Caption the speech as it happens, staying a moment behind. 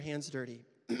hands dirty.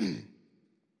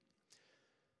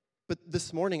 But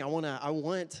this morning, I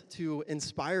want to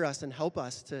inspire us and help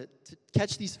us to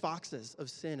catch these foxes of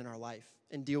sin in our life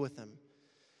and deal with them.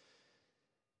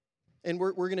 And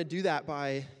we're going to do that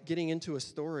by getting into a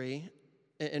story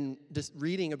and just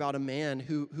reading about a man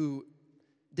who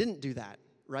didn't do that,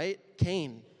 right?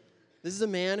 Cain. This is a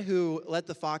man who let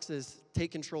the foxes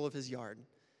take control of his yard.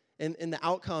 And the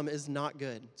outcome is not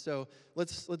good. So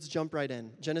let's jump right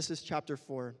in. Genesis chapter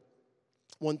 4,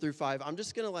 1 through 5. I'm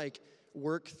just going to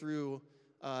work through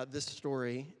this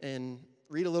story and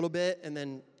read a little bit and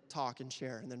then talk and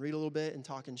share. And then read a little bit and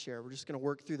talk and share. We're just going to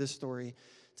work through this story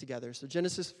together. So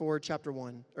Genesis chapter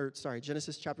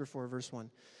 4, verse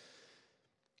 1.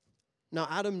 Now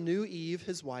Adam knew Eve,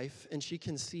 his wife, and she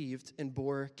conceived and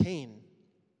bore Cain,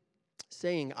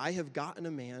 saying, I have gotten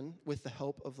a man with the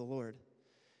help of the Lord.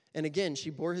 And again, she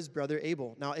bore his brother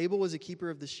Abel. Now Abel was a keeper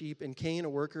of the sheep, and Cain a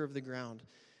worker of the ground.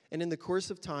 And in the course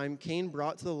of time, Cain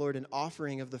brought to the Lord an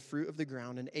offering of the fruit of the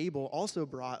ground, and Abel also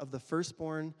brought of the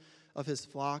firstborn of his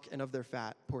flock and of their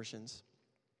fat portions.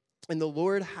 And the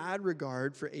Lord had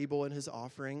regard for Abel and his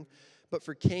offering, but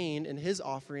for Cain and his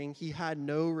offering he had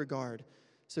no regard.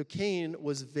 So Cain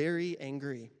was very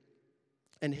angry,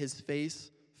 and his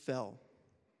face fell.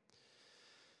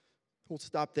 We'll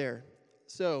stop there.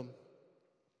 So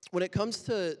when it comes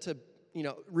to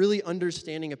really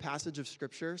understanding a passage of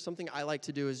Scripture, something I like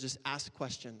to do is just ask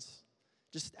questions.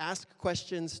 Just ask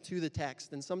questions to the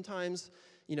text. And sometimes,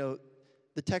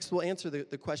 the text will answer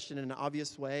the question in an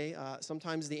obvious way.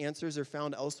 Sometimes the answers are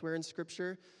found elsewhere in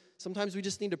Scripture. Sometimes we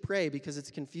just need to pray because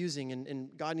it's confusing, and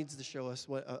God needs to show us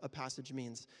what a passage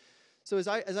means. So as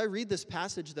I read this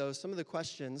passage, though, some of the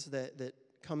questions that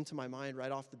come to my mind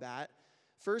right off the bat,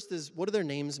 first is, what do their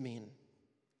names mean?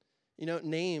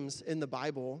 Names in the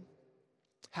Bible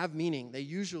have meaning. They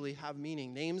usually have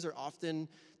meaning. Names are often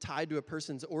tied to a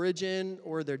person's origin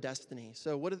or their destiny.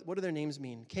 So what do their names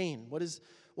mean? Cain. What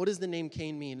does the name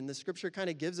Cain mean? And the Scripture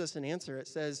kind of gives us an answer. It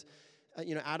says,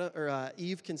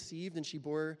 Eve conceived and she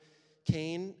bore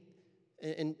Cain,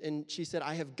 and she said,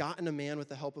 I have gotten a man with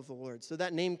the help of the Lord. So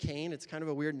that name Cain, it's kind of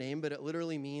a weird name, but it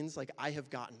literally means I have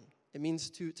gotten. It means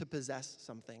to possess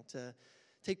something, to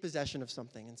take possession of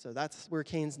something. And so that's where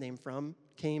Cain's name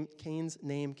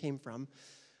came from.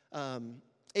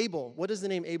 Abel, what does the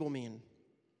name Abel mean?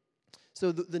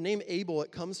 So the name Abel,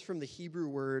 it comes from the Hebrew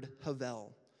word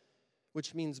havel,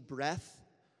 which means breath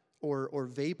or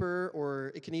vapor,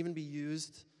 or it can even be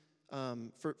used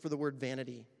for the word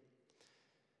vanity.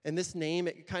 And this name,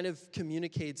 it kind of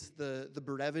communicates the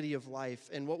brevity of life.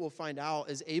 And what we'll find out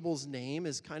is Abel's name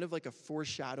is kind of like a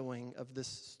foreshadowing of this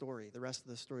story, the rest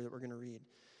of the story that we're going to read.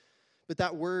 But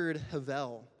that word,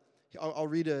 havel, I'll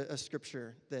read a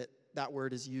scripture that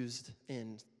word is used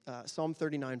in. Psalm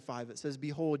 39:5. It says,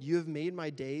 Behold, you have made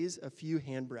my days a few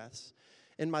handbreadths,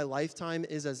 and my lifetime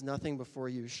is as nothing before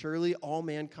you. Surely all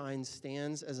mankind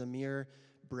stands as a mere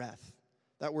breath.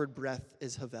 That word breath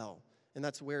is havel, and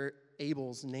that's where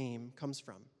Abel's name comes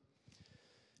from.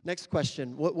 Next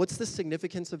question, what's the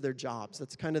significance of their jobs?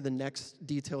 That's kind of the next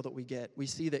detail that we get. We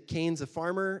see that Cain's a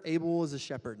farmer, Abel is a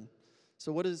shepherd.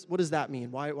 So what does that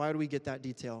mean? Why do we get that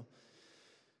detail?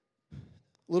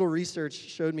 Little research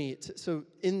showed me, so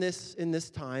in this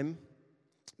time,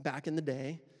 back in the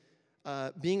day,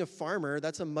 being a farmer,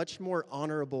 that's a much more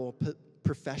honorable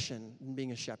profession than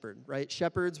being a shepherd, right?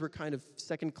 Shepherds were kind of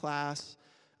second class.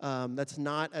 That's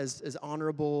not as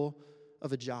honorable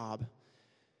of a job.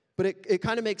 But it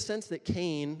kind of makes sense that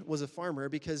Cain was a farmer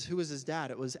because who was his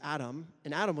dad? It was Adam,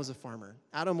 and Adam was a farmer.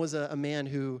 Adam was a man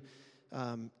who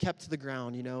kept the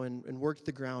ground, and worked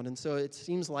the ground. And so it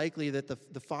seems likely that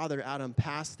the father, Adam,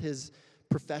 passed his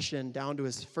profession down to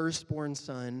his firstborn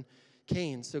son,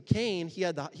 Cain. So Cain, he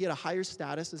had a higher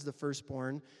status as the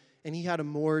firstborn, and he had a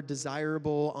more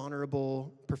desirable,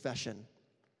 honorable profession.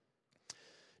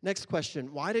 Next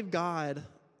question, why did God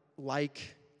like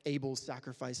Abel's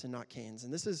sacrifice and not Cain's?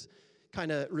 And this is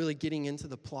kind of really getting into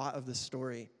the plot of the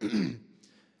story.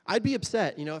 I'd be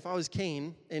upset, if I was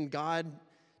Cain and God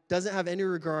doesn't have any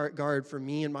regard for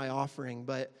me and my offering,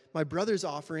 but my brother's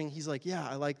offering, he's like, yeah,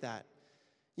 I like that.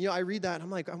 I read that and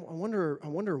I'm like, I wonder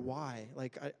why.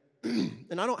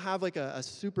 And I don't have a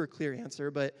super clear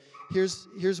answer, but here's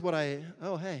what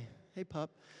hey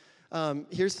pup.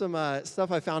 Here's some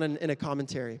stuff I found in a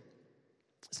commentary.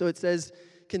 So it says,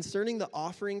 concerning the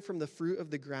offering from the fruit of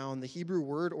the ground, the Hebrew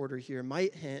word order here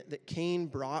might hint that Cain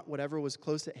brought whatever was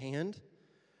close at hand,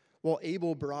 while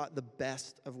Abel brought the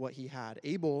best of what he had.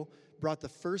 Abel brought the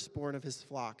firstborn of his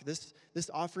flock. This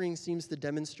offering seems to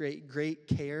demonstrate great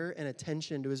care and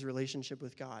attention to his relationship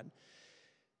with God.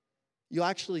 You'll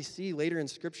actually see later in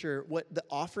Scripture what the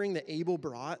offering that Abel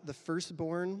brought, the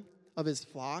firstborn of his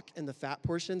flock and the fat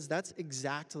portions, that's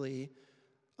exactly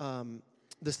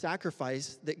the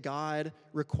sacrifice that God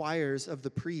requires of the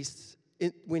priests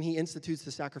when he institutes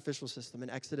the sacrificial system in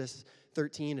Exodus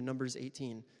 13 and Numbers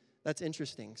 18. That's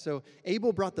interesting. So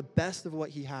Abel brought the best of what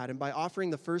he had, and by offering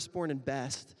the firstborn and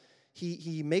best,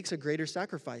 he makes a greater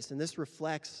sacrifice, and this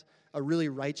reflects a really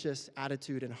righteous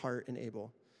attitude and heart in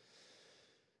Abel.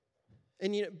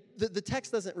 And the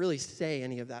text doesn't really say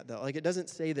any of that, though. Like, it doesn't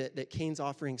say that Cain's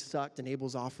offering sucked and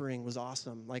Abel's offering was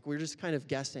awesome. Like, we're just kind of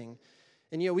guessing.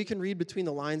 And we can read between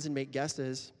the lines and make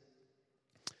guesses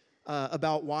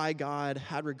about why God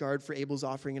had regard for Abel's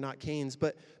offering and not Cain's.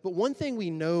 But one thing we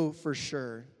know for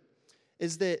sure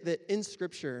is that in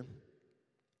Scripture,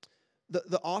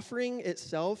 the offering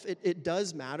itself, it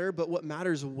does matter, but what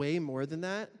matters way more than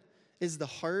that is the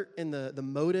heart and the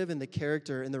motive and the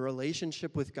character and the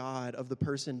relationship with God of the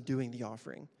person doing the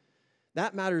offering.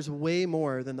 That matters way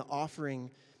more than the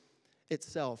offering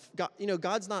itself. God,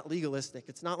 God's not legalistic.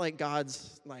 It's not like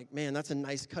God's like, man, that's a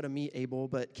nice cut of meat, Abel,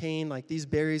 but Cain, like, these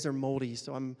berries are moldy,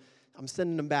 so I'm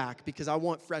sending them back because I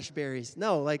want fresh berries.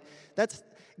 No, like,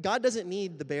 God doesn't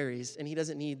need the berries and he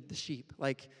doesn't need the sheep.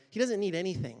 Like, he doesn't need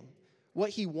anything. What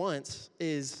he wants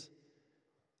is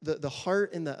the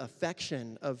heart and the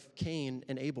affection of Cain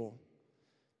and Abel.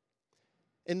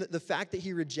 And the fact that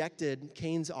he rejected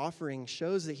Cain's offering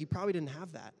shows that he probably didn't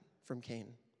have that from Cain.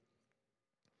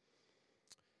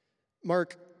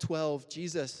 Mark 12,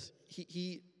 Jesus,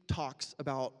 he talks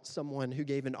about someone who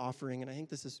gave an offering, and I think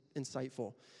this is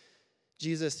insightful.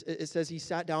 Jesus, it says he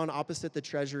sat down opposite the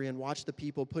treasury and watched the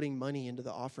people putting money into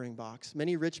the offering box.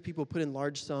 Many rich people put in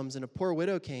large sums, and a poor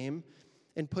widow came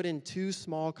and put in 2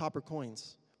 small copper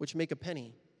coins, which make a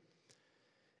penny.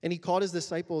 And he called his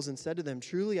disciples and said to them,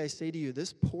 "Truly I say to you,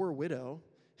 this poor widow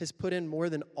has put in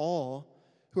more than all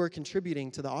who are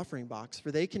contributing to the offering box,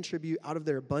 for they contribute out of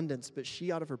their abundance, but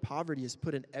she out of her poverty has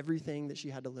put in everything that she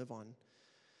had to live on."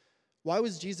 Why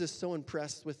was Jesus so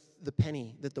impressed with the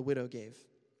penny that the widow gave?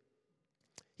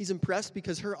 He's impressed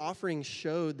because her offering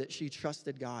showed that she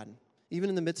trusted God, even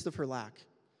in the midst of her lack.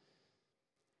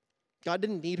 God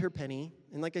didn't need her penny,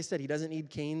 and like I said, he doesn't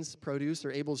need Cain's produce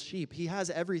or Abel's sheep. He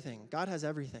has everything. God has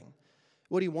everything.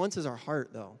 What he wants is our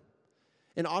heart, though.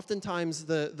 And oftentimes,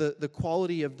 the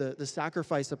quality of the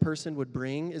sacrifice a person would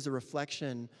bring is a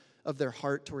reflection of their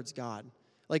heart towards God.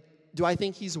 Like, do I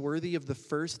think he's worthy of the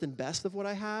first and best of what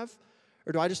I have?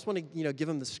 Or do I just want to, give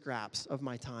him the scraps of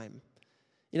my time?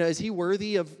 Is he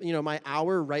worthy of, my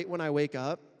hour right when I wake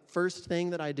up, first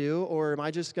thing that I do? Or am I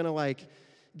just going to,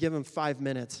 give him 5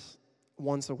 minutes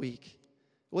once a week?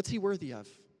 What's he worthy of?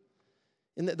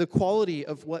 And the quality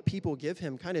of what people give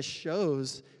him kind of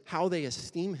shows how they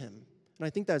esteem him. And I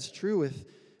think that's true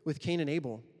with Cain and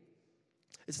Abel.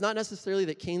 It's not necessarily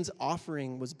that Cain's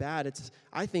offering was bad.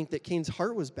 I think that Cain's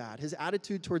heart was bad. His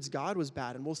attitude towards God was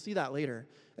bad, and we'll see that later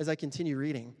as I continue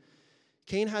reading.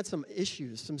 Cain had some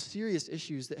issues, some serious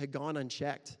issues that had gone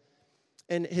unchecked.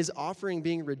 And his offering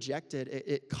being rejected,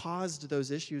 it caused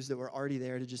those issues that were already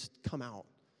there to just come out.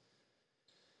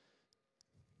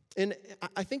 And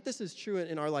I think this is true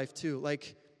in our life too.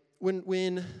 Like, when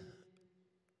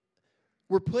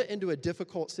we're put into a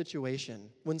difficult situation,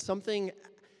 when something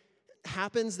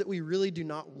happens that we really do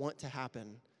not want to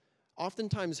happen,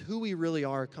 oftentimes who we really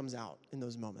are comes out in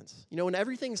those moments. When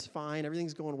everything's fine,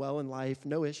 everything's going well in life,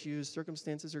 no issues,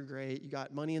 circumstances are great, you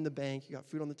got money in the bank, you got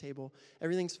food on the table,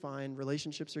 everything's fine,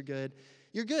 relationships are good,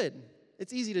 you're good.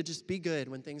 It's easy to just be good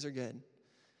when things are good.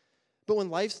 But when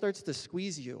life starts to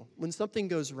squeeze you, when something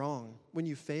goes wrong, when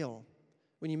you fail,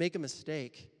 when you make a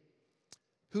mistake,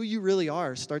 who you really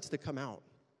are starts to come out.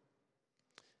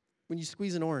 When you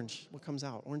squeeze an orange, what comes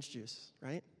out? Orange juice,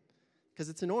 right? Because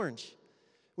it's an orange.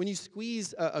 When you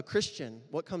squeeze a Christian,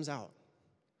 what comes out?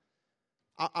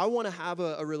 I want to have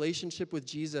a relationship with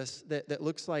Jesus that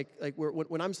looks like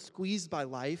when I'm squeezed by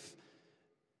life,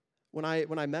 when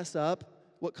I mess up,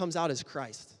 what comes out is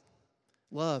Christ.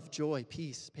 Love, joy,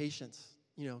 peace, patience,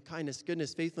 kindness,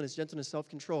 goodness, faithfulness, gentleness,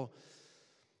 self-control.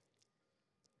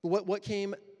 But what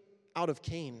came out of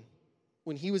Cain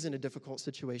when he was in a difficult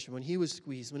situation, when he was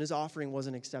squeezed, when his offering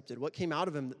wasn't accepted? What came out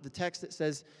of him? The text that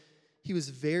says he was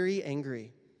very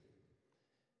angry.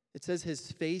 It says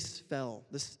his face fell.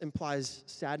 This implies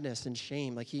sadness and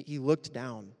shame, like he looked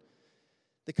down.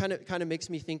 That kind of makes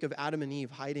me think of Adam and Eve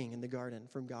hiding in the garden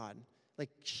from God, like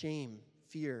shame,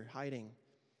 fear, hiding.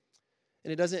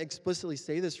 And it doesn't explicitly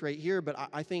say this right here, but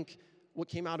I think what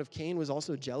came out of Cain was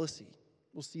also jealousy.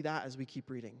 We'll see that as we keep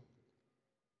reading.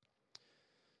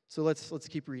 So let's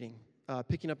keep reading,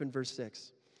 picking up in verse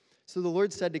 6. So the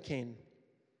Lord said to Cain,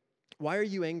 "Why are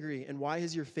you angry, and why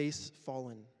has your face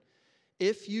fallen?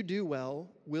 If you do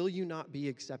well, will you not be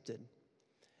accepted?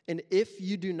 And if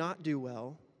you do not do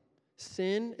well,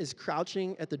 sin is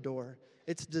crouching at the door.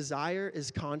 Its desire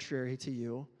is contrary to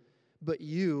you, but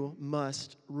you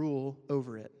must rule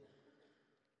over it."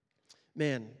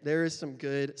 Man, there is some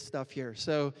good stuff here.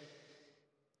 So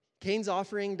Cain's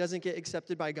offering doesn't get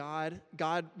accepted by God.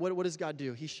 What does God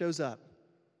do? He shows up.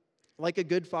 Like a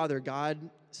good father, God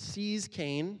sees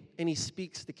Cain and he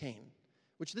speaks to Cain,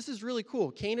 which this is really cool.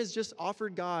 Cain has just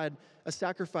offered God a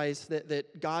sacrifice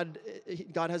that God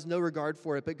has no regard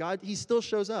for it, but he still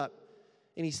shows up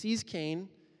and he sees Cain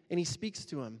and he speaks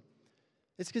to him.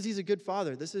 It's because he's a good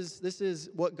father. This is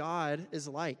what God is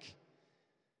like.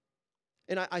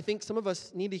 And I think some of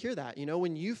us need to hear that. You know,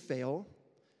 when you fail,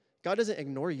 God doesn't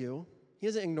ignore you. He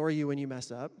doesn't ignore you when you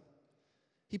mess up.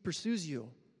 He pursues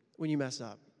you when you mess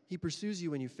up. He pursues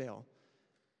you when you fail.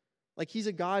 Like, he's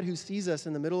a God who sees us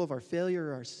in the middle of our failure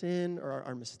or our sin or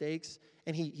our mistakes,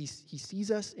 and he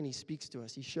sees us and he speaks to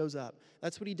us. He shows up.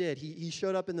 That's what he did. He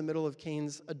showed up in the middle of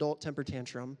Cain's adult temper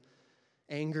tantrum,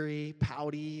 angry,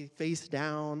 pouty, face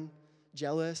down,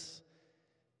 jealous,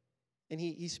 and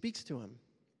he speaks to him.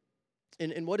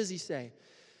 And what does he say?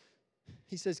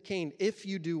 He says, "Cain, if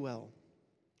you do well."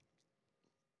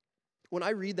 When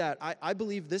I read that, I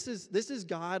believe this is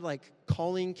God like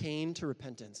calling Cain to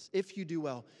repentance. If you do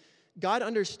well. God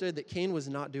understood that Cain was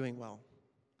not doing well.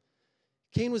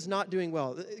 Cain was not doing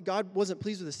well. God wasn't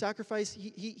pleased with the sacrifice.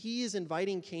 He is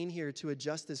inviting Cain here to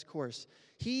adjust his course.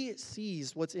 He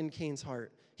sees what's in Cain's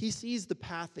heart. He sees the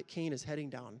path that Cain is heading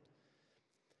down.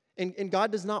 And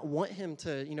God does not want him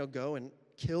to, go and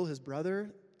kill his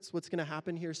brother. That's what's going to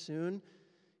happen here soon.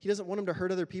 He doesn't want him to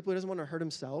hurt other people. He doesn't want to hurt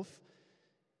himself.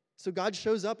 So God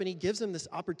shows up and he gives him this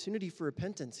opportunity for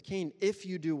repentance. Cain, if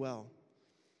you do well.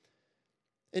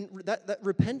 And that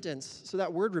repentance, so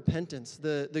that word repentance,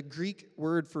 the Greek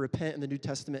word for repent in the New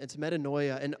Testament, it's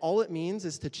metanoia, and all it means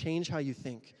is to change how you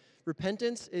think.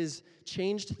 Repentance is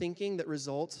changed thinking that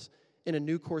results in a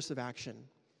new course of action.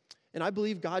 And I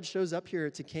believe God shows up here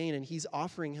to Cain, and he's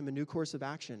offering him a new course of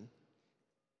action.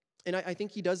 And I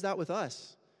think he does that with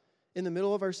us. In the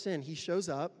middle of our sin, he shows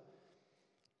up,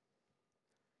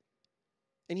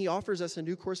 and he offers us a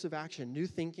new course of action, new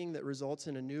thinking that results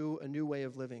in a new way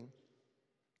of living.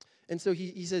 And so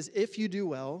he says, if you do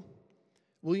well,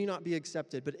 will you not be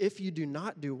accepted? But if you do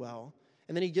not do well,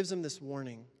 and then he gives him this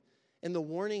warning. And the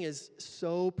warning is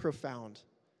so profound.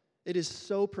 It is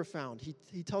so profound.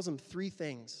 He tells him three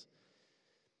things.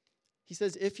 He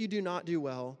says, if you do not do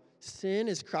well, sin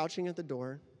is crouching at the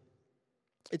door.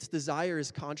 Its desire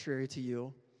is contrary to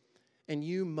you, and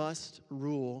you must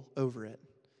rule over it.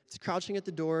 It's crouching at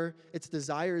the door. Its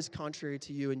desire is contrary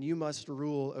to you, and you must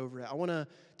rule over it. I want to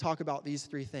talk about these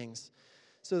three things.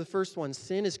 So the first one,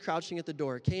 sin is crouching at the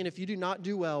door. Cain, if you do not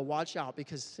do well, watch out,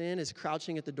 because sin is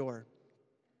crouching at the door.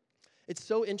 It's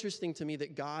so interesting to me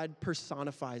that God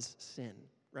personifies sin,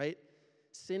 right?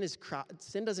 Sin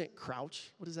doesn't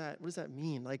crouch. What does that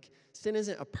mean? Like, sin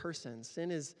isn't a person. Sin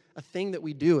is a thing that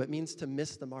we do. It means to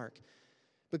miss the mark.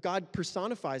 But God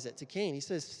personifies it to Cain. He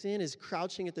says sin is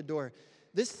crouching at the door.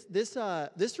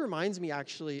 This reminds me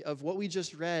actually of what we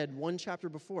just read one chapter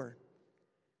before.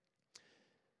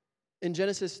 In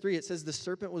Genesis 3, it says the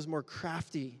serpent was more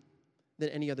crafty than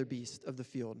any other beast of the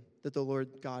field that the Lord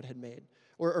God had made.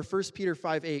 Or 1 Peter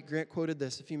 5:8, Grant quoted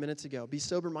this a few minutes ago. Be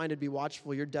sober-minded, be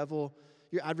watchful. Your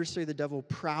adversary, the devil,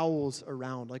 prowls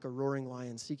around like a roaring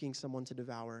lion, seeking someone to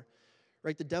devour.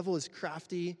 Right? The devil is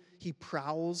crafty. He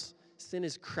prowls. Sin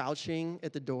is crouching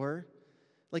at the door.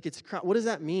 Like what does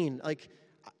that mean? Like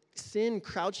sin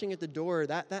crouching at the door,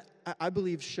 that I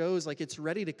believe shows like it's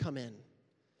ready to come in.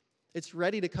 It's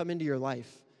ready to come into your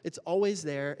life. It's always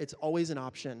there. It's always an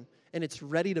option. And it's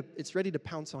ready to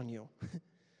pounce on you.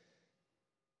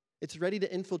 It's ready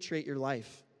to infiltrate your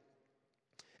life.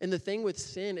 And the thing with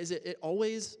sin is it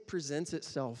always presents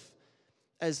itself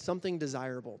as something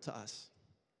desirable to us.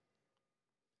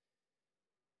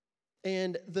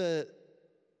 And I'm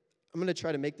going to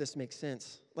try to make this make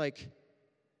sense. Like,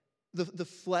 the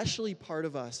fleshly part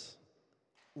of us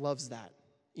loves that.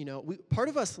 Part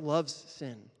of us loves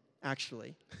sin,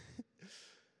 actually.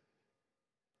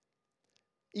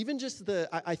 Even just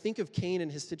I think of Cain and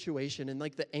his situation and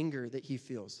like the anger that he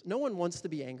feels. No one wants to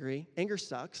be angry. Anger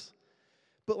sucks.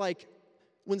 But like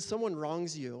when someone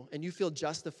wrongs you and you feel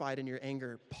justified in your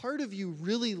anger, part of you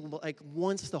really like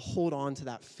wants to hold on to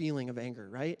that feeling of anger,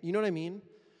 right? You know what I mean?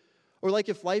 Or like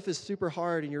if life is super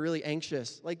hard and you're really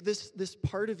anxious, like this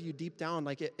part of you deep down,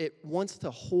 like it wants to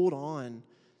hold on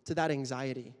to that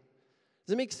anxiety.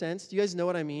 Does it make sense? Do you guys know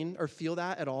what I mean or feel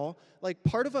that at all? Like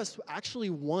part of us actually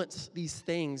wants these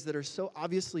things that are so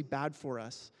obviously bad for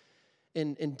us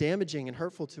and damaging and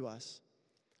hurtful to us.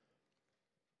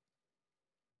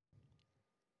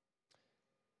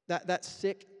 That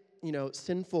sick,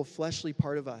 sinful, fleshly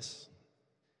part of us,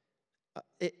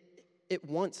 it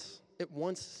wants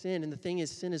sin. And the thing is,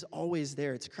 sin is always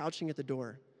there. It's crouching at the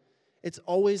door. It's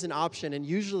always an option, and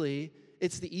usually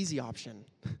it's the easy option.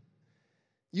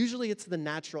 Usually it's the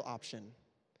natural option.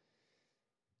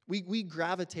 We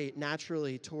gravitate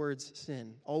naturally towards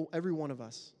sin, every one of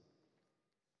us.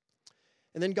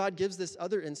 And then God gives this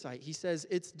other insight. He says,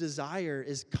 its desire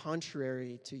is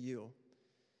contrary to you.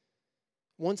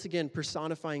 Once again,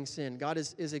 personifying sin. God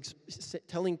is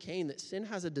telling Cain that sin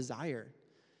has a desire,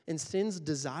 and sin's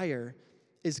desire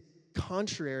is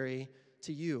contrary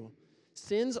to you.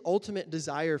 Sin's ultimate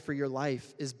desire for your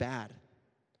life is bad.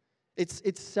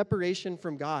 It's separation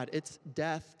from God. It's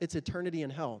death. It's eternity in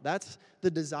hell. That's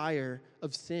the desire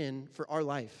of sin for our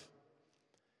life.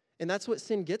 And that's what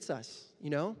sin gets us,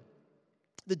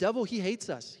 The devil, he hates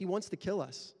us. He wants to kill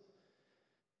us.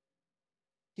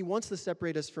 He wants to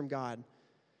separate us from God.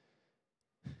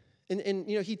 And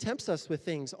he tempts us with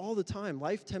things all the time.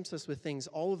 Life tempts us with things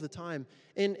all of the time.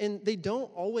 And they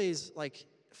don't always,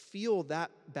 feel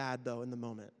that bad, though, in the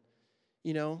moment.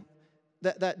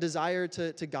 That desire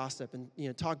to gossip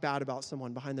and, talk bad about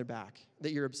someone behind their back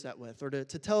that you're upset with, or to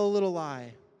tell a little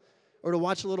lie, or to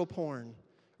watch a little porn,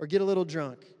 or get a little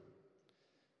drunk,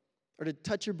 or to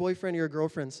touch your boyfriend or your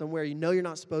girlfriend somewhere you're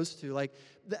not supposed to.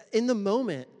 In the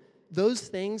moment, those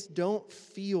things don't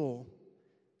feel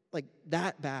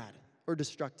that bad or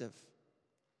destructive.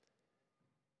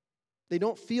 They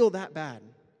don't feel that bad.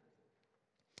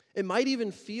 It might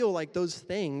even feel like those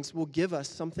things will give us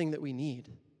something that we need.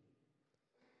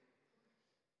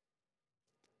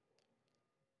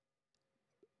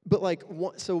 But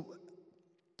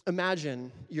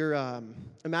imagine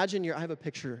I have a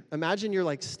picture. Imagine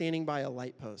you're standing by a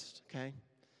light post, okay?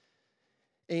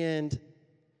 And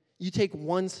you take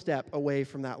one step away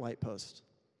from that light post.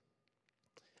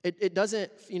 It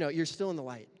doesn't, you're still in the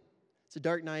light. It's a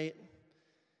dark night.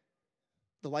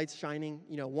 The light's shining,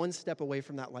 one step away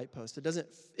from that light post. It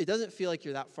doesn't feel like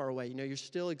you're that far away. You're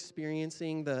still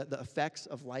experiencing the effects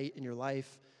of light in your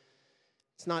life.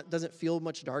 Doesn't feel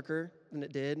much darker than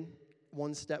it did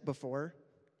one step before.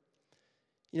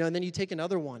 And then you take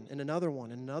another one and another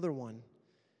one and another one.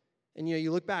 And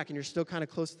you look back and you're still kind of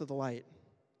close to the light.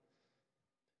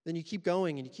 Then you keep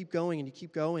going and you keep going and you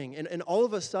keep going. And all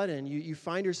of a sudden you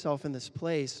find yourself in this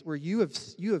place where you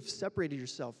have separated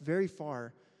yourself very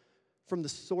far from the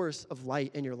source of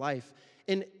light in your life.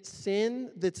 And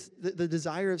sin, the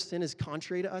desire of sin is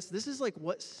contrary to us. This is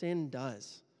what sin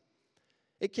does.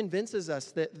 It convinces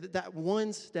us that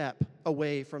one step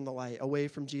away from the light, away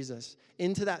from Jesus,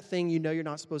 into that thing you're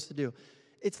not supposed to do,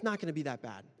 it's not going to be that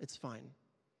bad. It's fine.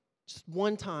 Just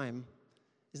one time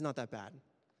is not that bad.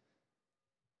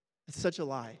 It's such a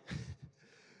lie.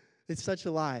 It's such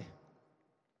a lie.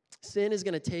 Sin is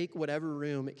going to take whatever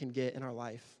room it can get in our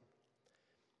life.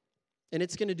 And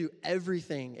it's going to do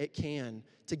everything it can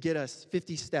to get us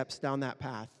 50 steps down that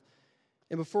path.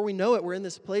 And before we know it, we're in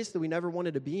this place that we never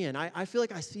wanted to be in. I feel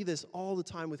like I see this all the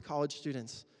time with college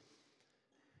students.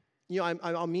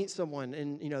 I'll meet someone,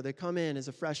 and, they come in as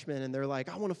a freshman, and they're like,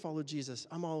 I want to follow Jesus.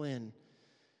 I'm all in.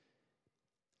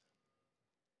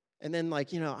 And then,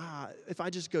 if I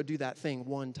just go do that thing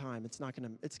one time, it's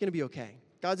going to be okay.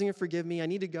 God's going to forgive me. I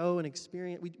need to go and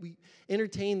experience. We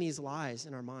entertain these lies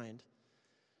in our mind.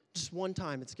 Just one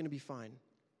time, it's going to be fine.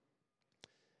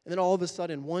 And then all of a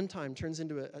sudden, one time turns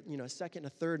into a second, a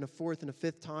third, and a fourth, and a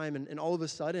fifth time. And all of a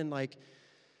sudden,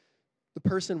 the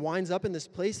person winds up in this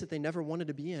place that they never wanted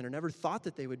to be in or never thought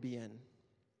that they would be in.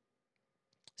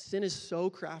 Sin is so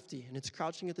crafty, and it's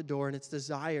crouching at the door, and its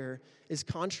desire is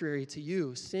contrary to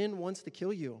you. Sin wants to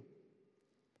kill you.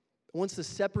 It wants to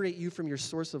separate you from your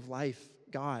source of life,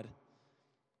 God.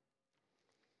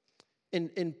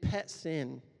 In pet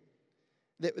sin,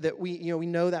 that we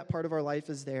know that part of our life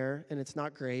is there, and it's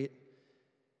not great,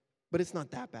 but it's not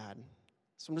that bad.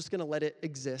 So I'm just going to let it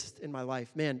exist in my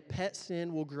life. Man, pet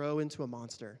sin will grow into a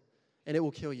monster, and it will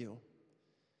kill you.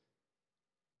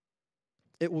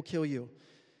 It will kill you.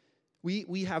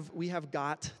 We have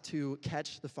got to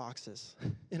catch the foxes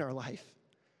in our life,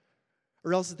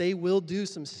 or else they will do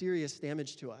some serious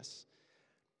damage to us.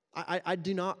 I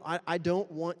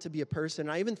don't want to be a person.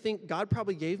 I even think God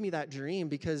probably gave me that dream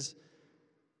because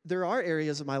there are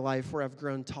areas of my life where I've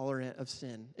grown tolerant of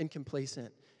sin and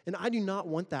complacent. And I do not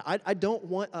want that. I don't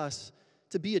want us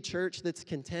to be a church that's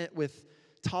content with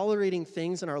tolerating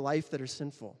things in our life that are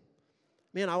sinful.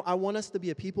 Man, I want us to be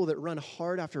a people that run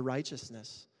hard after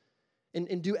righteousness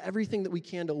and do everything that we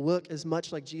can to look as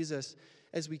much like Jesus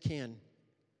as we can.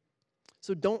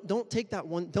 So don't take that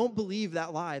one, don't believe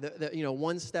that lie that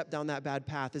one step down that bad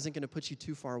path isn't going to put you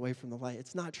too far away from the light.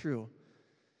 It's not true.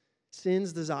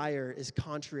 Sin's desire is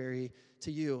contrary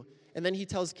to you. And then he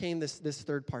tells Cain this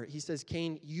third part. He says,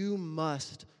 Cain, you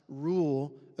must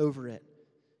rule over it.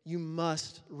 You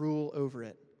must rule over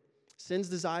it. Sin's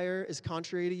desire is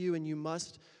contrary to you, and you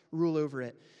must rule over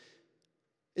it.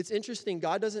 It's interesting.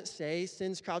 God doesn't say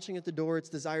sin's crouching at the door, its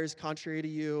desire is contrary to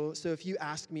you. So if you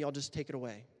ask me, I'll just take it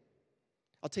away.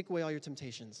 I'll take away all your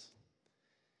temptations.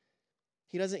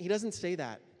 He doesn't say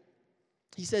that.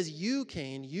 He says, you,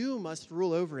 Cain, you must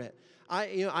rule over it.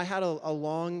 I had a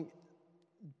long,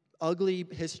 ugly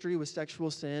history with sexual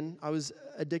sin. I was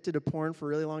addicted to porn for a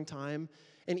really long time.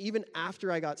 And even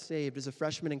after I got saved as a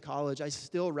freshman in college, I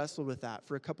still wrestled with that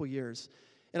for a couple years.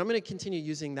 And I'm going to continue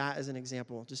using that as an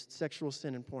example, just sexual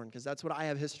sin and porn, because that's what I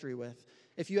have history with.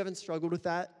 If you haven't struggled with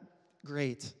that,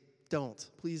 great. Don't.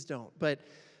 Please don't. But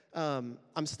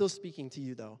I'm still speaking to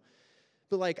you, though.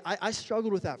 But, I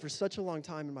struggled with that for such a long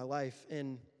time in my life.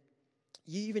 And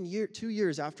even 2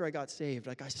 years after I got saved,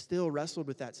 I still wrestled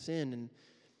with that sin. And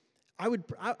I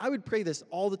would pray this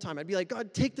all the time. I'd be like,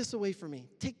 God, take this away from me.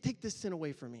 Take this sin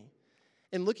away from me.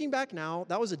 And looking back now,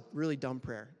 that was a really dumb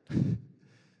prayer.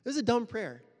 It was a dumb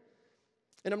prayer.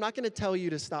 And I'm not going to tell you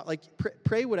to stop.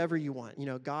 Pray whatever you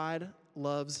want. God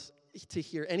loves to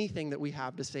hear anything that we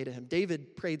have to say to him.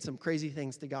 David prayed some crazy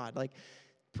things to God.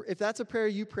 If that's a prayer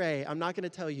you pray, I'm not going to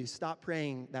tell you, stop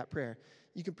praying that prayer.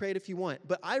 You can pray it if you want.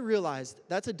 But I realized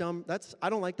I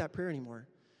don't like that prayer anymore.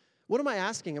 What am I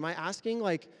asking? Am I asking,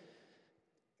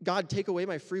 God, take away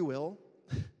my free will?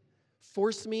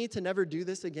 Force me to never do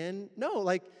this again? No,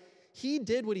 he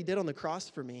did what he did on the cross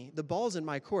for me. The ball's in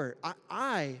my court.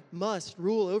 I must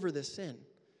rule over this sin.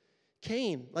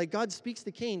 Cain, God speaks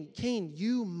to Cain, Cain,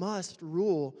 you must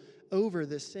rule over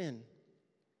this sin.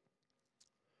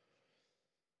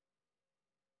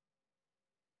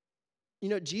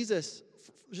 Jesus,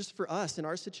 just for us in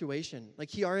our situation,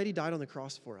 he already died on the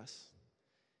cross for us.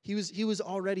 He was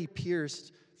already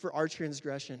pierced for our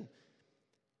transgression.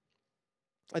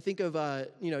 I think of,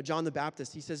 John the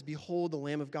Baptist. He says, behold the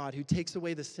Lamb of God who takes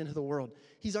away the sin of the world.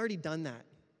 He's already done that.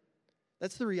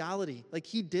 That's the reality.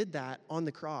 He did that on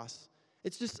the cross.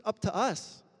 It's just up to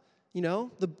us.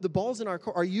 The ball's in our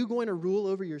court. Are you going to rule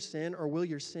over your sin, or will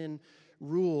your sin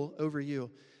rule over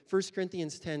you? 1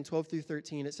 Corinthians 10, 12 through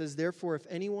 13, it says, therefore, if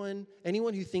anyone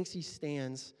who thinks he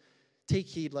stands, take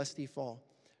heed lest he fall.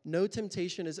 No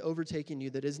temptation has overtaken you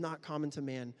that is not common to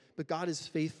man, but God is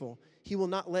faithful. He will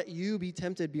not let you be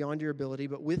tempted beyond your ability,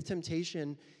 but with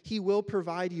temptation, he will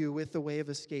provide you with the way of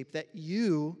escape, that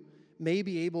you may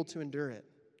be able to endure it.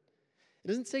 It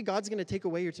doesn't say God's going to take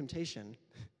away your temptation.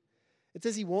 It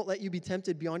says he won't let you be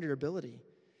tempted beyond your ability.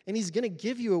 And he's going to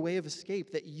give you a way of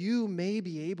escape that you may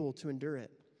be able to endure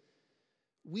it.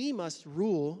 We must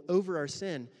rule over our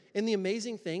sin. And the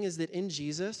amazing thing is that in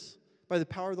Jesus, by the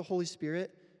power of the Holy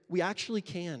Spirit, we actually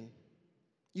can.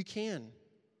 You can.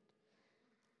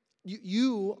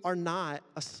 You are not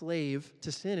a slave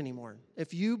to sin anymore.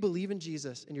 If you believe in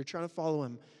Jesus and you're trying to follow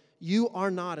him, you are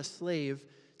not a slave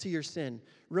to your sin.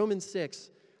 Romans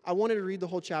 6, I wanted to read the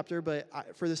whole chapter, but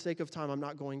for the sake of time, I'm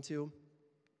not going to.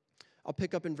 I'll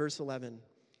pick up in verse 11.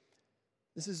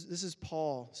 This is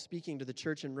Paul speaking to the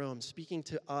church in Rome, speaking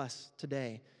to us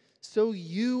today. So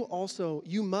you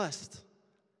must.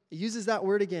 He uses that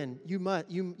word again. You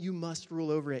must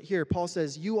rule over it. Here, Paul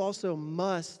says, you also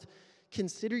must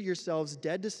consider yourselves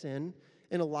dead to sin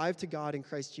and alive to God in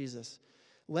Christ Jesus.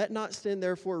 Let not sin,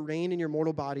 therefore, reign in your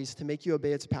mortal bodies to make you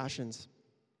obey its passions.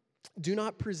 Do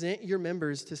not present your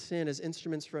members to sin as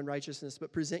instruments for unrighteousness,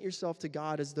 but present yourself to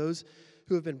God as those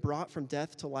who have been brought from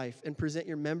death to life, and present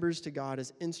your members to God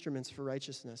as instruments for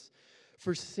righteousness.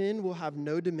 For sin will have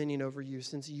no dominion over you,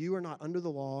 since you are not under the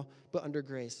law, but under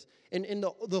grace. And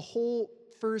the whole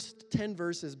first 10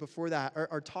 verses before that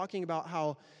are talking about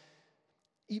how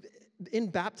in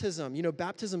baptism,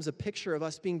 baptism's a picture of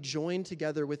us being joined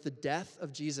together with the death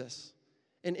of Jesus.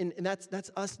 And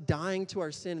that's us dying to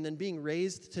our sin and then being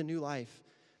raised to new life.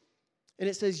 And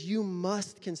it says, you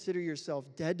must consider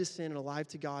yourself dead to sin and alive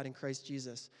to God in Christ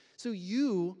Jesus. So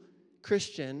you,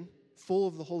 Christian, full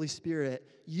of the Holy Spirit,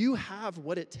 you have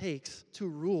what it takes to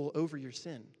rule over your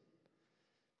sin.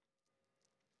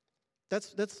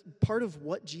 That's part of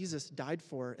what Jesus died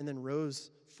for and then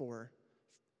rose for,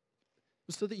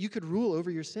 so that you could rule over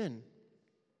your sin.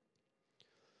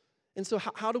 And so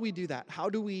how do we do that? How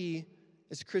do we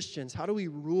as Christians? How do we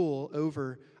rule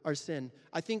over our sin?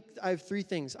 I think I have three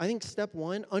things. I think step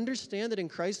one, understand that in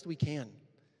Christ we can.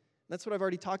 That's what I've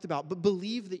already talked about, but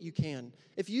believe that you can.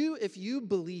 If you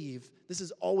believe this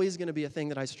is always going to be a thing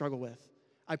that I struggle with,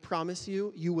 I promise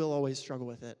you, you will always struggle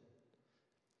with it.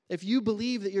 If you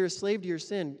believe that you're a slave to your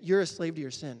sin, you're a slave to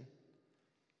your sin.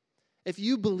 If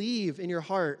you believe in your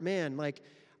heart, man, like,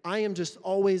 I am just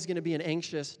always going to be an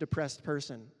anxious, depressed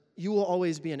person, you will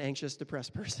always be an anxious,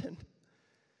 depressed person.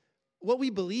 What we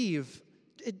believe,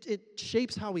 it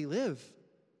shapes how we live,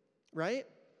 right?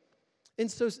 And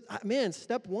so, man,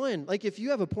 step one, like if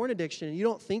you have a porn addiction and you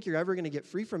don't think you're ever going to get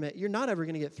free from it, you're not ever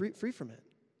going to get free from it.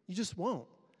 You just won't.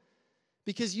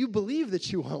 Because you believe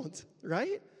that you won't,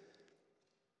 right?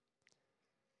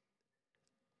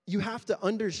 You have to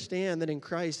understand that in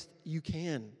Christ you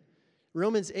can.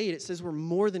 Romans 8, it says we're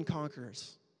more than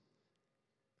conquerors.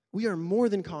 We are more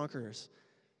than conquerors.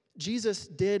 Jesus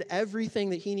did everything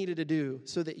that he needed to do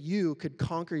so that you could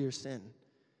conquer your sin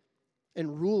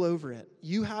and rule over it.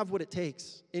 You have what it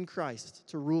takes in Christ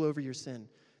to rule over your sin.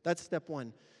 That's step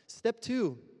one. Step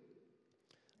two,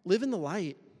 live in the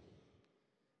light.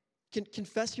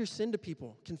 Confess your sin to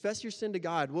people. Confess your sin to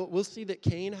God. We'll see that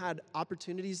Cain had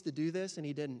opportunities to do this, and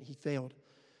he didn't. He failed.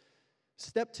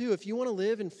 Step two, if you want to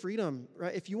live in freedom,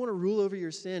 right? If you want to rule over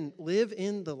your sin, live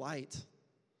in the light.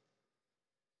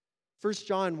 1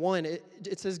 John 1,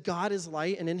 it says, God is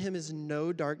light, and in him is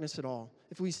no darkness at all.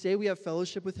 If we say we have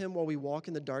fellowship with him while we walk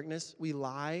in the darkness, we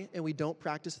lie, and we don't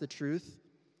practice the truth.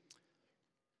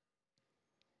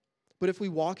 But if we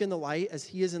walk in the light as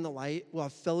he is in the light, we'll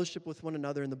have fellowship with one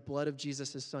another, and the blood of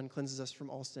Jesus, his son, cleanses us from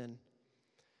all sin.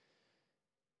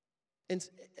 And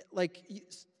like,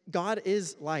 God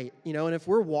is light, and if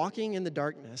we're walking in the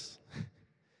darkness,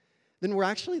 then we're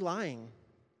actually lying.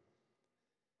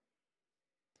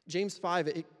 James 5,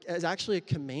 it is actually a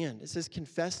command. It says,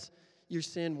 confess your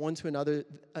sin one to another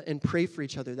and pray for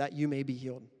each other that you may be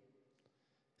healed.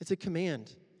 It's a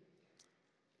command.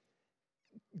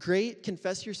 Great,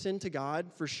 confess your sin to God,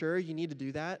 for sure, you need to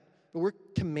do that. But we're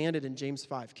commanded in James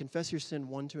 5, confess your sin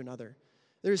one to another.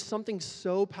 There's something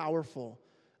so powerful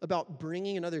about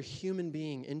bringing another human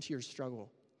being into your struggle.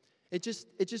 It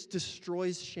just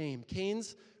destroys shame.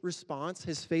 Cain's response,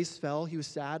 his face fell, he was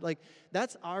sad. Like,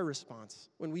 that's our response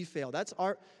when we fail.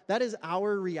 That is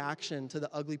our reaction to the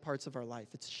ugly parts of our life.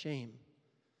 It's shame.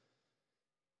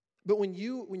 But when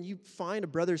you find a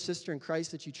brother or sister in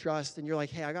Christ that you trust, and you're like,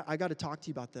 hey, I got to talk to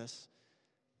you about this.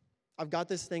 I've got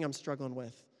this thing I'm struggling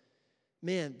with.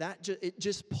 Man, it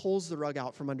just pulls the rug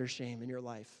out from under shame in your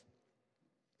life.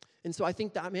 And so I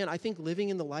think living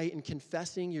in the light and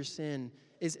confessing your sin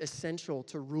is essential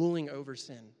to ruling over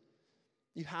sin.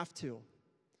 You have to.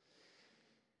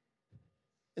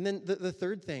 And then the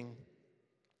third thing,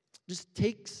 just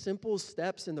take simple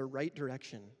steps in the right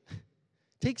direction.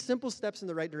 Take simple steps in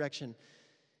the right direction.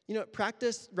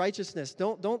 Practice righteousness.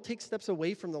 Don't take steps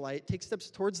away from the light. Take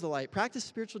steps towards the light. Practice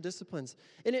spiritual disciplines.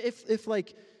 And if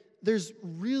there's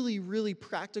really, really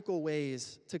practical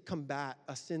ways to combat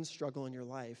a sin struggle in your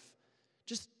life,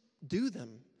 just do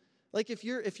them. Like if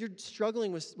you're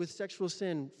struggling with sexual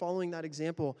sin, following that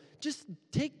example, just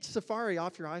take Safari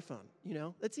off your iPhone.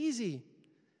 That's easy.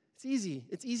 It's easy.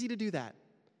 It's easy to do that.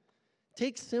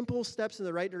 Take simple steps in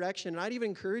the right direction. And I'd even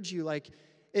encourage you,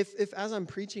 if as I'm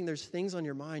preaching, there's things on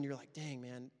your mind, you're like, dang,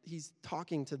 man, he's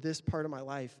talking to this part of my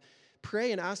life.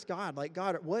 Pray and ask God,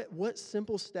 God, what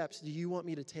simple steps do you want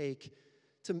me to take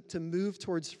to move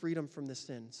towards freedom from this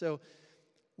sin? So,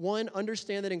 1,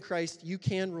 understand that in Christ you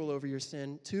can rule over your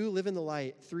sin. 2, live in the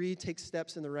light. 3, take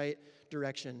steps in the right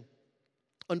direction.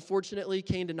 Unfortunately,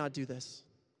 Cain did not do this.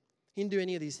 He didn't do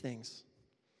any of these things.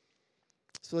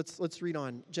 So let's read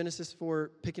on. Genesis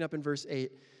 4, picking up in verse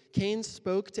 8. Cain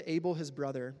spoke to Abel, his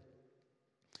brother.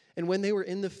 And when they were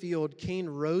in the field, Cain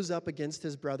rose up against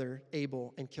his brother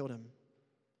Abel and killed him.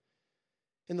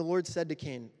 And the Lord said to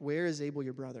Cain, where is Abel,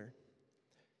 your brother?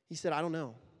 He said, I don't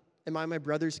know. Am I my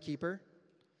brother's keeper?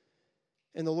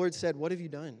 And the Lord said, what have you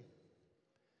done?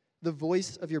 The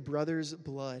voice of your brother's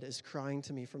blood is crying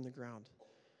to me from the ground.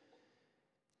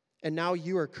 And now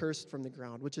you are cursed from the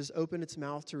ground, which has opened its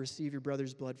mouth to receive your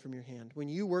brother's blood from your hand. When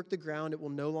you work the ground, it will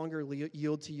no longer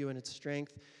yield to you in its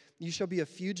strength. You shall be a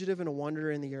fugitive and a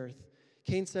wanderer in the earth.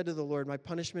 Cain said to the Lord, my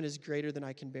punishment is greater than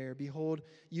I can bear. Behold,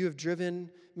 you have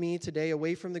driven me today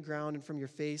away from the ground, and from your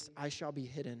face I shall be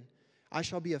hidden. I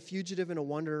shall be a fugitive and a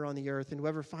wanderer on the earth, and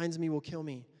whoever finds me will kill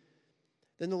me.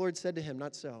 Then the Lord said to him,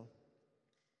 not so.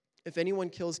 If anyone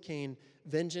kills Cain,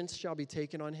 vengeance shall be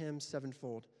taken on him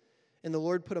sevenfold. And the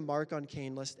Lord put a mark on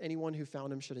Cain, lest anyone who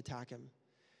found him should attack him.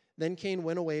 Then Cain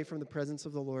went away from the presence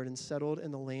of the Lord and settled in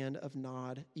the land of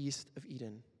Nod, east of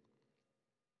Eden.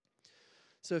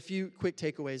 So a few quick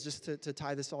takeaways just to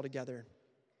tie this all together.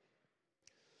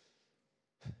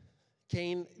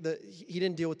 Cain, he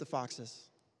didn't deal with the foxes.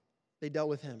 They dealt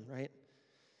with him, right?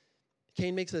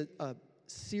 Cain makes a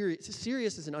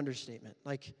serious is an understatement.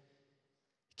 Like,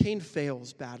 Cain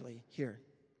fails badly here.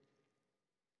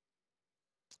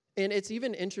 And it's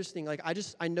even interesting, like,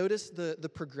 I noticed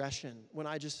the progression when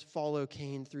I just follow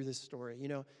Cain through this story. You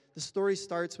know, the story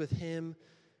starts with him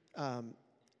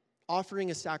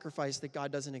offering a sacrifice that God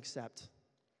doesn't accept.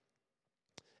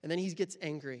 And then he gets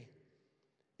angry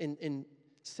and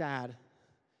sad.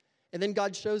 And then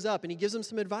God shows up and he gives him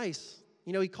some advice.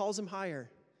 You know, he calls him higher.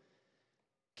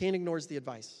 Cain ignores the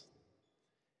advice.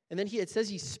 And then it says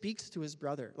he speaks to his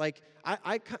brother. Like,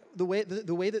 the way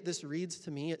that this reads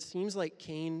to me, it seems like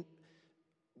Cain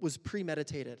was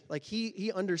premeditated. Like,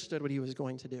 he understood what he was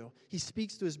going to do. He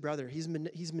speaks to his brother. He's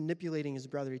manipulating his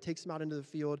brother. He takes him out into the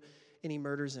field and he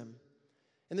murders him.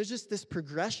 And there's just this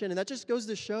progression, and that just goes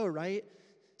to show, right?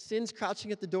 Sin's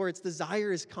crouching at the door. Its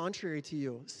desire is contrary to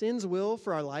you. Sin's will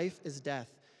for our life is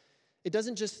death.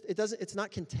 It's not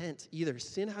content either.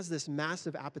 Sin has this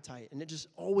massive appetite, and it just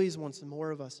always wants more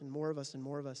of us and more of us and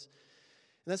more of us.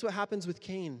 And that's what happens with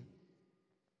Cain.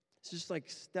 It's just like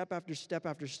step after step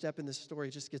after step in this story.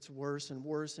 It just gets worse and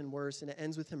worse and worse, and it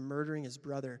ends with him murdering his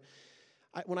brother.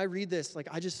 When I read this, like,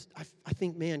 I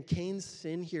think, man, Cain's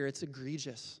sin here, it's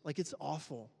egregious. Like, it's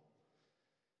awful.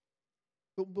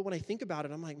 But when I think about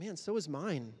it, I'm like, man, so is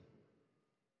mine.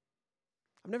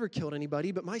 I've never killed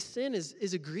anybody, but my sin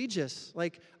is egregious.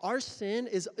 Like, our sin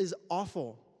is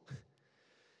awful.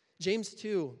 James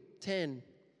 2:10,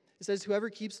 it says, whoever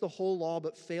keeps the whole law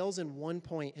but fails in one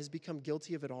point has become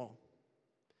guilty of it all.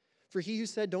 For he who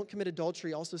said, don't commit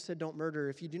adultery, also said, don't murder.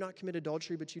 If you do not commit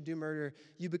adultery, but you do murder,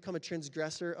 you become a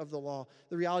transgressor of the law.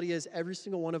 The reality is every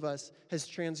single one of us has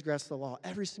transgressed the law.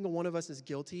 Every single one of us is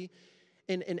guilty.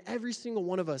 And every single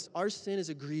one of us, our sin is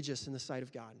egregious in the sight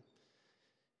of God.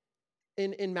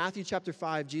 In Matthew chapter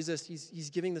 5, Jesus, he's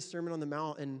giving the Sermon on the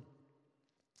Mount, and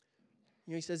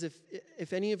he says,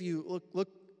 if any of you look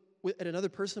at another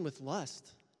person with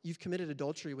lust, you've committed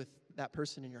adultery with that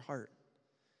person in your heart.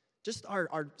 Just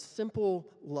our simple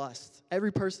lust.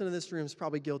 Every person in this room is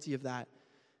probably guilty of that.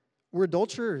 We're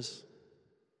adulterers.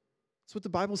 That's what the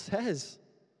Bible says.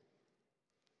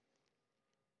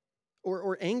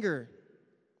 Or anger.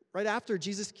 Right after,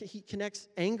 Jesus, he connects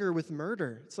anger with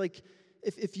murder. It's like,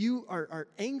 if you are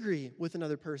angry with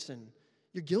another person,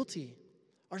 you're guilty.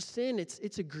 Our sin,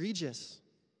 it's egregious.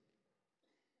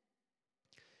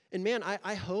 And man,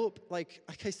 I hope, like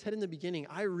I said in the beginning,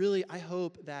 I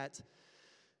hope that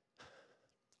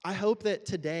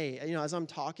today, as I'm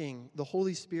talking, the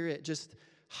Holy Spirit just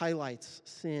highlights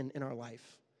sin in our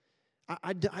life.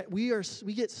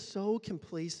 We get so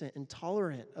complacent and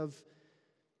tolerant of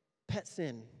pet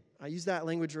sin. I used that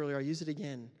language earlier. I use it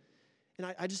again.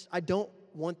 And I don't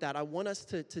want that. I want us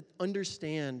to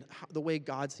understand the way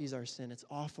God sees our sin. It's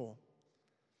awful.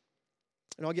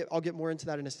 And I'll get more into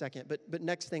that in a second. But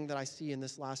next thing that I see in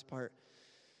this last part,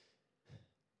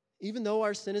 even though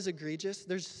our sin is egregious,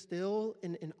 there's still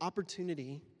an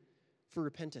opportunity for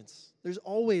repentance. There's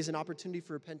always an opportunity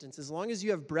for repentance. As long as you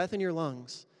have breath in your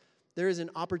lungs, there is an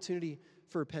opportunity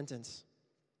for repentance.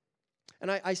 And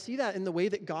I see that in the way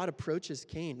that God approaches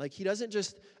Cain. Like, he doesn't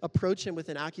just approach him with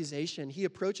an accusation. He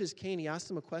approaches Cain. He asks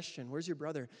him a question. Where's your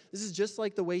brother? This is just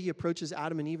like the way he approaches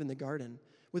Adam and Eve in the garden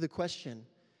with a question.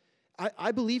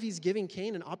 I believe he's giving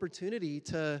Cain an opportunity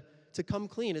to come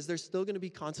clean. Is there still going to be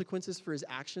consequences for his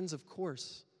actions? Of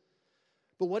course.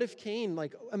 But what if Cain,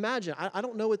 imagine, I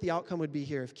don't know what the outcome would be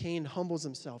here if Cain humbles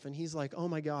himself and he's like, oh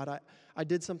my God, I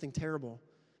did something terrible.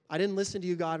 I didn't listen to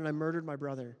you, God, and I murdered my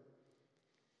brother.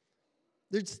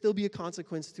 There'd still be a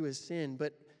consequence to his sin,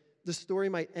 but the story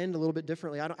might end a little bit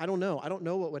differently. I don't know. I don't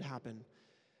know what would happen.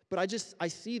 But I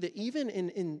see that even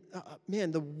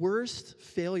in the worst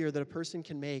failure that a person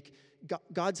can make,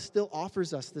 God still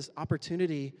offers us this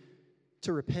opportunity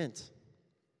to repent,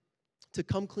 to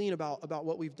come clean about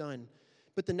what we've done.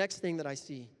 But the next thing that I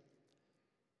see,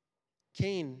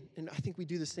 Cain, and I think we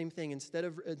do the same thing. Instead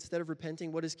of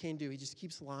repenting, what does Cain do? He just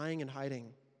keeps lying and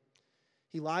hiding.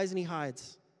 He lies and he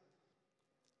hides.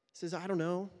 He says, I don't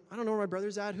know where my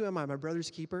brother's at. Who am I? My brother's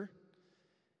keeper?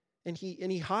 And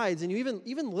he hides. And you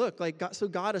even look like God, so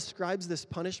God ascribes this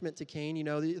punishment to Cain.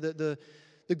 The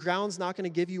ground's not going to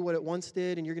give you what it once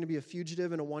did, and you're going to be a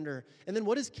fugitive and a wanderer. And then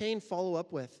what does Cain follow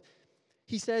up with?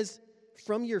 He says,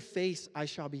 from your face I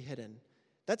shall be hidden.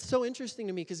 That's so interesting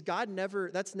to me because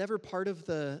that's never part of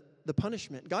the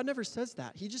punishment. God never says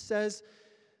that. He just says,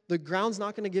 The ground's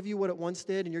not going to give you what it once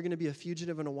did, and you're going to be a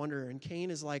fugitive and a wanderer. And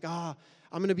Cain is like, I'm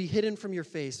going to be hidden from your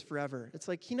face forever. It's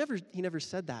like he never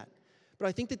said that. But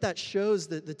I think that shows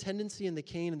the tendency in the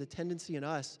Cain and the tendency in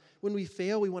us. When we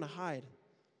fail, we want to hide.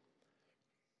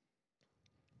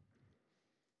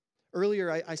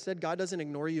 Earlier, I said God doesn't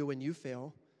ignore you when you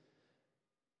fail.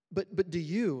 But do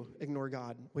you ignore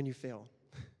God when you fail?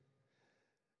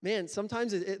 Man,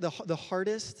 sometimes the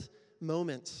hardest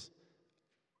moments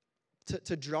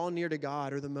to draw near to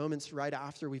God are the moments right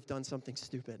after we've done something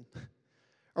stupid.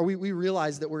 Or we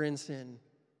realize that we're in sin.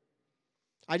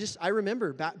 I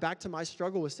remember back to my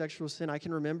struggle with sexual sin. I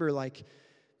can remember like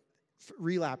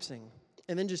relapsing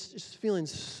and then just feeling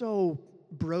so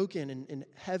broken and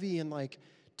heavy and like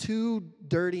too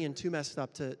dirty and too messed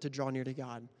up to draw near to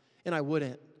God. And I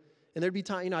wouldn't. And there'd be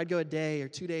time, I'd go a day or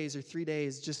 2 days or 3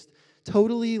 days just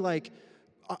totally like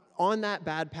on that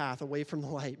bad path away from the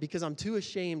light because I'm too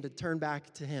ashamed to turn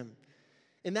back to Him.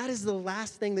 And that is the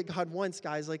last thing that God wants,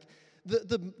 guys. Like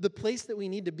the place that we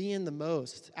need to be in the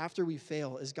most after we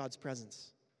fail is God's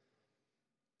presence.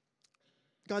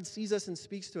 God sees us and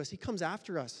speaks to us. He comes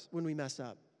after us when we mess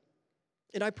up.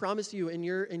 And I promise you, in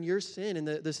your sin and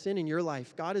the sin in your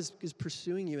life, God is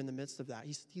pursuing you in the midst of that.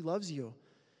 He loves you,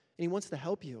 and He wants to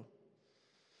help you.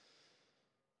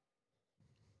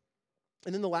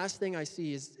 And then the last thing I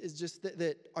see is just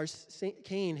that our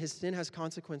Cain, his sin has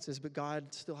consequences, but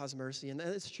God still has mercy. And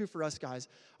it's true for us, guys.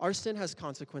 Our sin has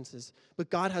consequences,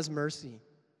 but God has mercy.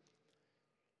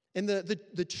 And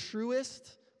the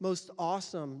truest, most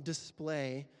awesome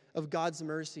display of God's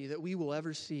mercy that we will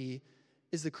ever see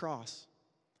is the cross.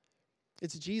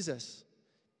 It's Jesus.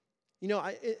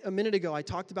 A minute ago, I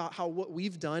talked about how what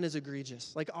we've done is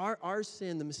egregious. Like our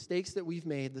sin, the mistakes that we've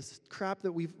made, the crap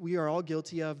that we are all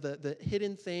guilty of, the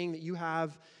hidden thing that you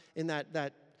have in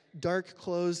that dark,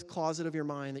 closed closet of your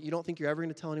mind that you don't think you're ever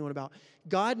going to tell anyone about.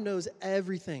 God knows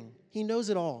everything. He knows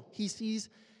it all. He sees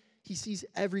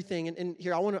everything. And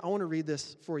here, I want to read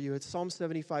this for you. It's Psalm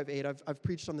 75:8. I've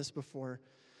preached on this before.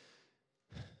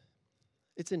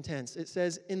 It's intense. It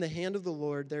says, "In the hand of the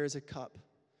Lord there is a cup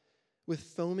with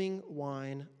foaming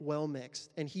wine well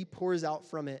mixed, and He pours out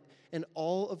from it, and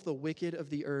all of the wicked of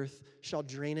the earth shall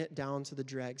drain it down to the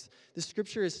dregs." The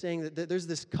scripture is saying that there's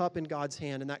this cup in God's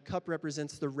hand, and that cup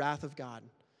represents the wrath of God.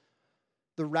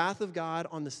 The wrath of God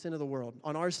on the sin of the world,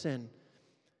 on our sin.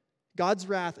 God's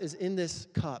wrath is in this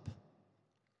cup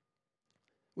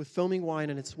with foaming wine,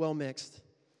 and it's well mixed.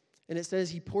 And it says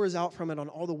He pours out from it on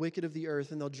all the wicked of the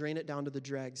earth, and they'll drain it down to the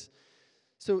dregs.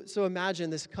 So imagine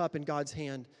this cup in God's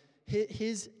hand.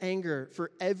 His anger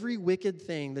for every wicked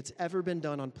thing that's ever been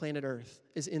done on planet Earth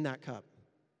is in that cup.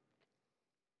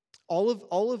 All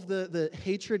of the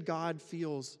hatred God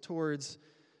feels towards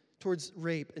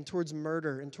rape and towards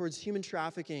murder and towards human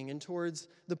trafficking and towards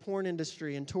the porn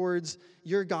industry and towards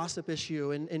your gossip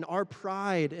issue and our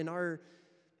pride and our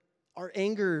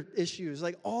anger issues,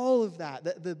 like all of that,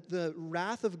 the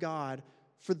wrath of God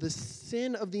for the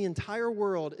sin of the entire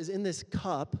world is in this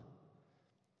cup.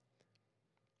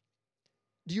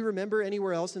 Do you remember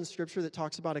anywhere else in Scripture that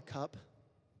talks about a cup?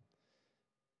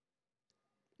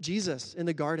 Jesus in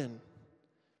the garden.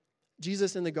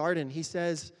 Jesus in the garden, He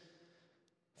says,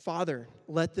 "Father,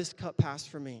 let this cup pass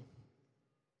from me,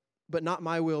 but not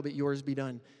my will, but yours be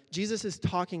done." Jesus is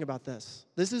talking about this.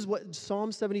 This is what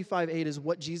Psalm 75:8 is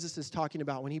what Jesus is talking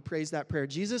about when He prays that prayer.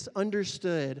 Jesus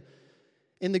understood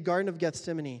in the Garden of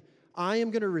Gethsemane, I am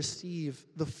going to receive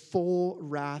the full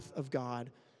wrath of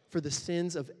God for the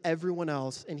sins of everyone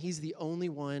else, and He's the only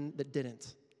one that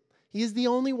didn't. He is the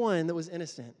only one that was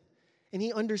innocent. And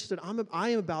He understood, I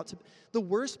am about to... The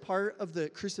worst part of the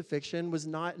crucifixion was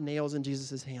not nails in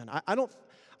Jesus' hand. I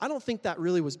don't think that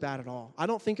really was bad at all. I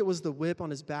don't think it was the whip on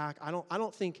His back. I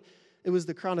don't think it was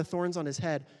the crown of thorns on His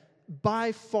head.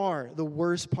 By far, the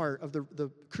worst part of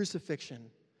the crucifixion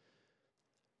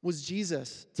was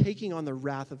Jesus taking on the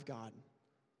wrath of God,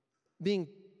 being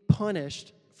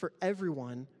punished for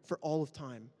everyone for all of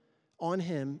time on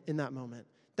Him in that moment.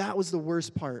 That was the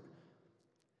worst part.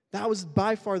 That was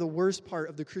by far the worst part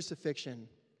of the crucifixion.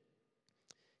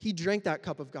 He drank that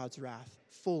cup of God's wrath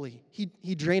fully.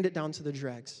 He drained it down to the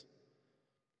dregs.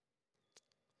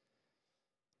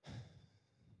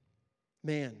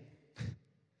 Man,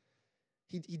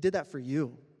 he did that for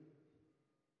you.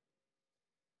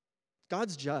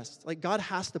 God's just. Like, God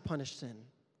has to punish sin,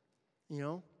 you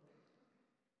know?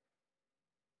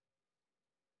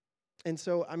 And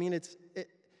so, I mean,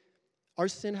 our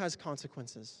sin has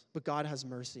consequences, but God has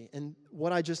mercy. And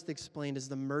what I just explained is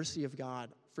the mercy of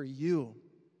God for you.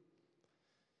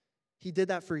 He did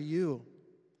that for you.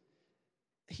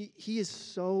 He is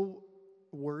so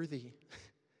worthy.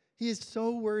 He is so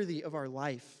worthy of our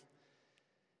life.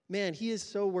 Man, he is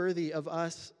so worthy of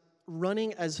us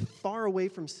running as far away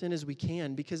from sin as we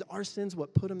can, because our sin's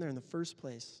what put him there in the first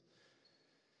place.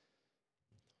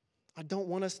 I don't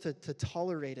want us to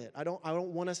tolerate it. I don't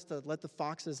want us to let the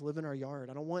foxes live in our yard.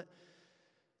 I don't want,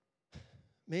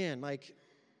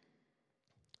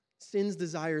 sin's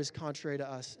desire is contrary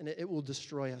to us, and it will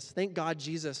destroy us. Thank God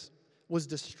Jesus was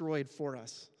destroyed for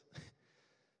us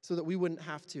so that we wouldn't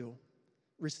have to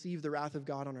receive the wrath of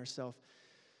God on ourselves.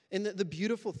 And the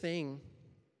beautiful thing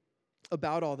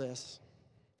about all this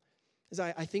is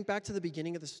I think back to the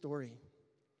beginning of the story.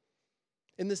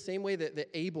 In the same way that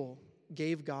Abel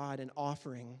gave God an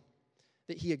offering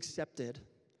that he accepted,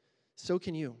 so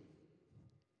can you.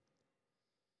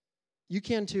 You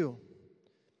can too.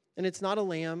 And it's not a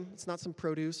lamb, it's not some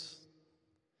produce,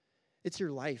 it's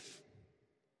your life.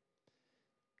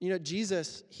 You know,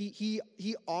 Jesus, he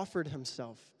offered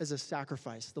himself as a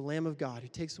sacrifice, the Lamb of God who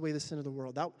takes away the sin of the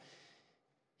world.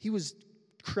 He was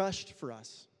crushed for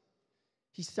us.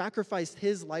 He sacrificed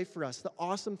his life for us. The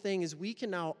awesome thing is we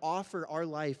can now offer our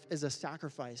life as a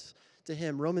sacrifice to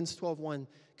him. Romans 12:1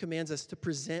 commands us to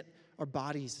present our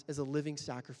bodies as a living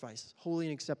sacrifice, holy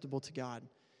and acceptable to God.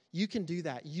 You can do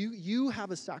that. You have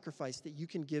a sacrifice that you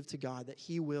can give to God that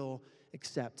he will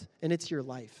accept, and it's your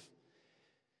life.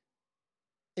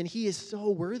 And he is so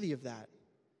worthy of that.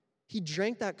 He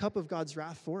drank that cup of God's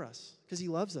wrath for us because he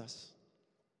loves us.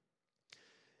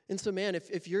 And so, man,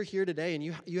 if you're here today and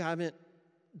you haven't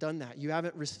done that, you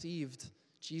haven't received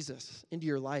Jesus into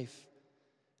your life,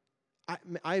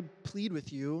 I plead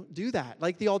with you, do that.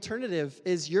 Like, the alternative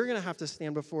is you're going to have to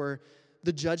stand before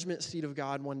the judgment seat of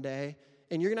God one day,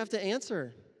 and you're going to have to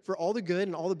answer for all the good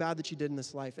and all the bad that you did in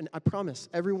this life. And I promise,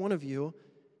 every one of you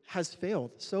has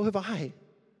failed. So have I.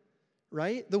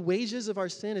 Right? The wages of our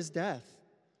sin is death.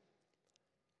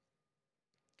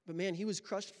 But man, he was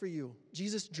crushed for you.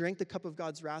 Jesus drank the cup of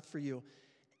God's wrath for you.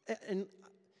 And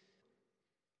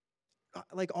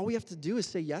all we have to do is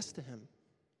say yes to him.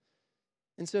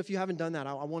 And so if you haven't done that,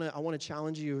 I want to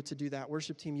challenge you to do that.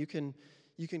 Worship team, you can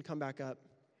come back up.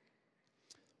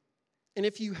 And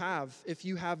if you have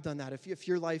done that, if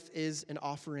your life is an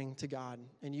offering to God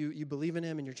and you believe in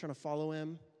him and you're trying to follow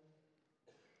him,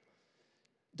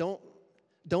 don't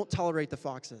tolerate the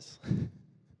foxes.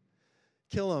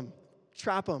 Kill them,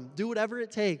 trap them, do whatever it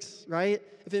takes, right?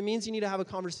 If it means you need to have a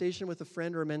conversation with a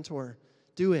friend or a mentor,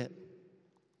 do it.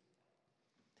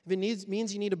 If it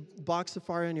means you need a box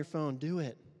Safari on your phone, do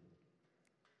it.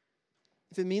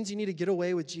 If it means you need to get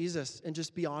away with Jesus and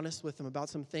just be honest with him about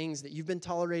some things that you've been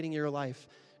tolerating in your life,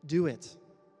 do it.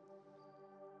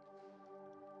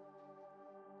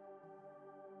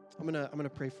 I'm gonna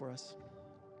pray for us.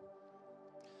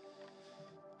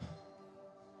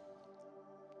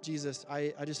 Jesus,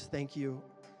 I just thank you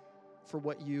for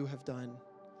what you have done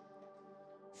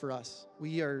for us.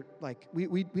 We are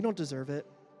we don't deserve it.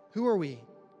 Who are we?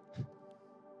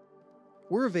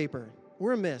 We're a vapor.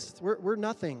 We're a mist. We're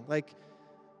nothing.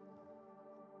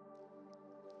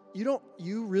 You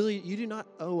do not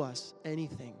owe us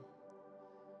anything.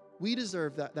 We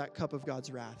deserve that cup of God's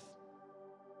wrath.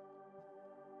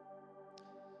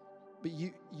 But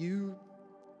you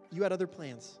had other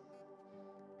plans.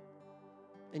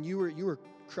 And you were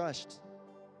crushed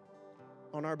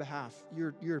on our behalf.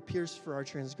 You were pierced for our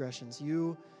transgressions.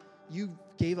 You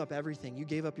gave up everything. You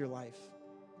gave up your life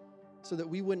so that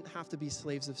we wouldn't have to be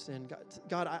slaves of sin.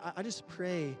 God, I just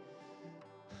pray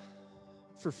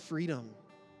for freedom.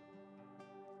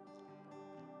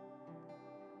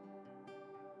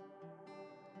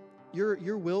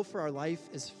 Your will for our life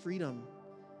is freedom.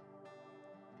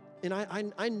 And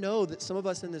I know that some of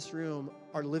us in this room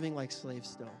are living like slaves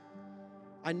still.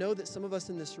 I know that some of us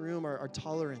in this room are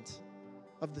tolerant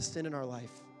of the sin in our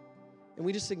life. And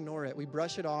we just ignore it. We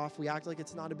brush it off. We act like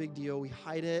it's not a big deal. We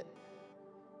hide it.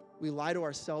 We lie to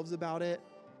ourselves about it.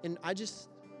 And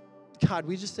God,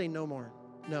 we just say no more.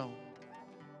 No.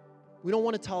 We don't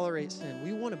want to tolerate sin.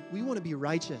 We want to be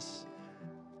righteous.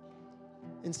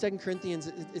 In 2 Corinthians,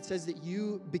 it says that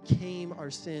you became our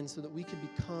sin so that we could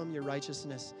become your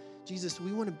righteousness. Jesus,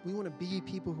 we want to be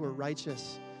people who are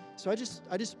righteous. So I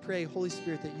just pray, Holy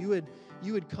Spirit, that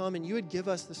you would come and you would give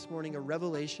us this morning a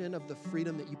revelation of the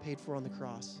freedom that you paid for on the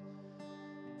cross.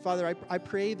 Father, I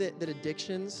pray that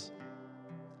addictions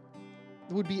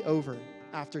would be over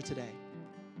after today.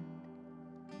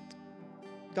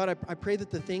 God, I pray that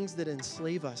the things that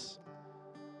enslave us,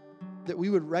 that we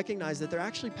would recognize that they're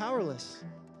actually powerless.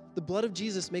 The blood of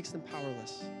Jesus makes them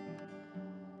powerless.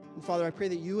 And Father, I pray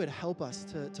that you would help us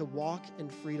to walk in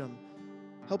freedom.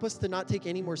 Help us to not take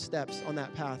any more steps on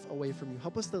that path away from you.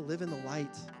 Help us to live in the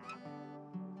light.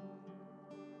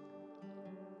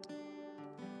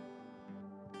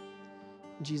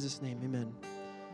 In Jesus' name, amen.